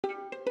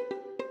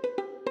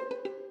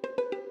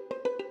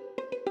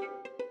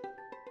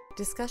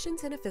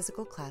Discussions in a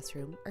physical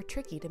classroom are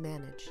tricky to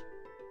manage,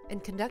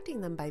 and conducting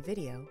them by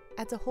video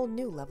adds a whole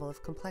new level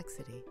of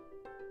complexity.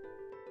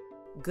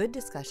 Good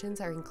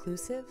discussions are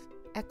inclusive,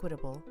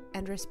 equitable,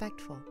 and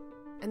respectful.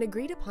 An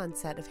agreed-upon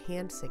set of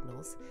hand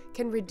signals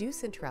can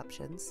reduce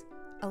interruptions,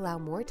 allow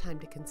more time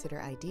to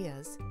consider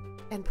ideas,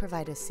 and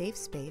provide a safe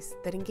space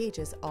that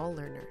engages all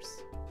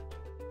learners.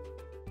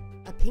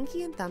 A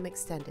pinky and thumb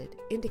extended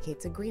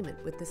indicates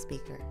agreement with the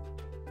speaker.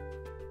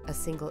 A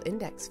single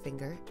index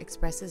finger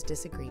expresses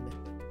disagreement.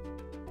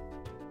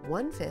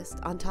 One fist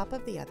on top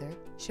of the other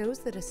shows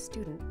that a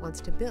student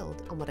wants to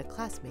build on what a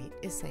classmate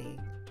is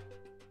saying.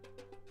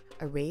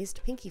 A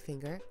raised pinky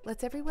finger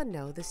lets everyone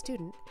know the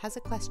student has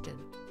a question.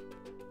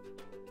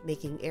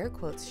 Making air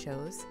quotes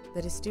shows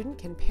that a student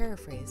can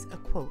paraphrase a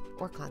quote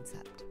or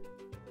concept.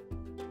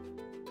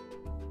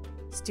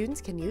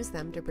 Students can use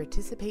them to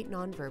participate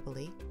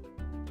non-verbally,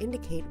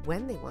 indicate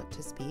when they want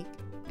to speak,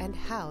 and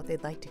how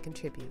they'd like to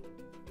contribute.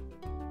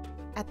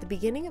 At the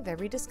beginning of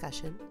every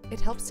discussion,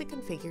 it helps to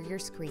configure your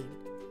screen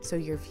so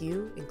your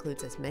view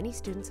includes as many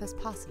students as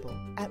possible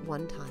at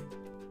one time.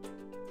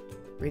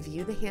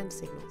 Review the hand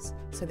signals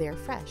so they are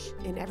fresh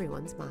in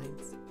everyone's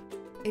minds.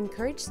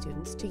 Encourage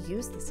students to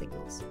use the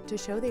signals to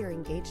show they are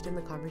engaged in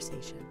the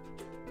conversation,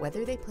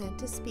 whether they plan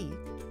to speak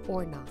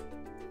or not.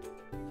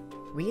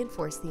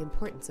 Reinforce the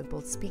importance of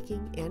both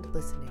speaking and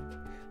listening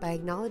by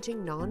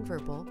acknowledging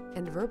nonverbal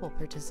and verbal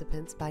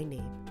participants by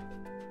name.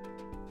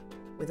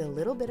 With a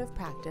little bit of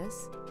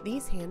practice,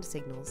 these hand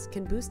signals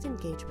can boost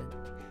engagement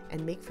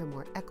and make for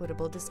more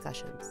equitable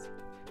discussions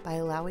by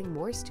allowing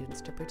more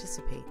students to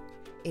participate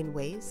in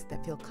ways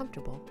that feel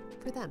comfortable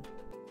for them.